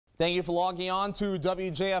Thank you for logging on to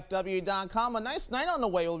WJFW.com. A nice night on the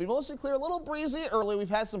way. It will be mostly clear, a little breezy early. We've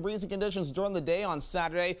had some breezy conditions during the day on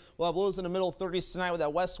Saturday. We'll have lows in the middle 30s tonight with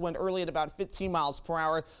that west wind early at about 15 miles per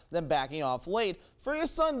hour, then backing off late. For your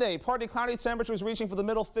Sunday, partly cloudy, temperatures reaching for the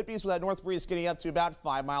middle 50s with that north breeze getting up to about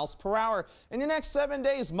 5 miles per hour. In your next 7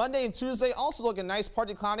 days, Monday and Tuesday also looking nice,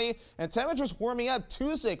 partly cloudy, and temperatures warming up.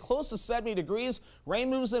 Tuesday, close to 70 degrees.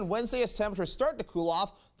 Rain moves in Wednesday as temperatures start to cool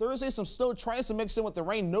off. Thursday, some snow tries to mix in with the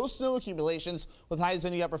rain. No snow accumulations with highs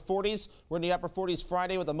in the upper 40s. We're in the upper 40s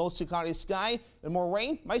Friday with a mostly cloudy sky and more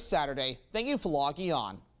rain by Saturday. Thank you for logging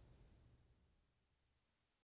on.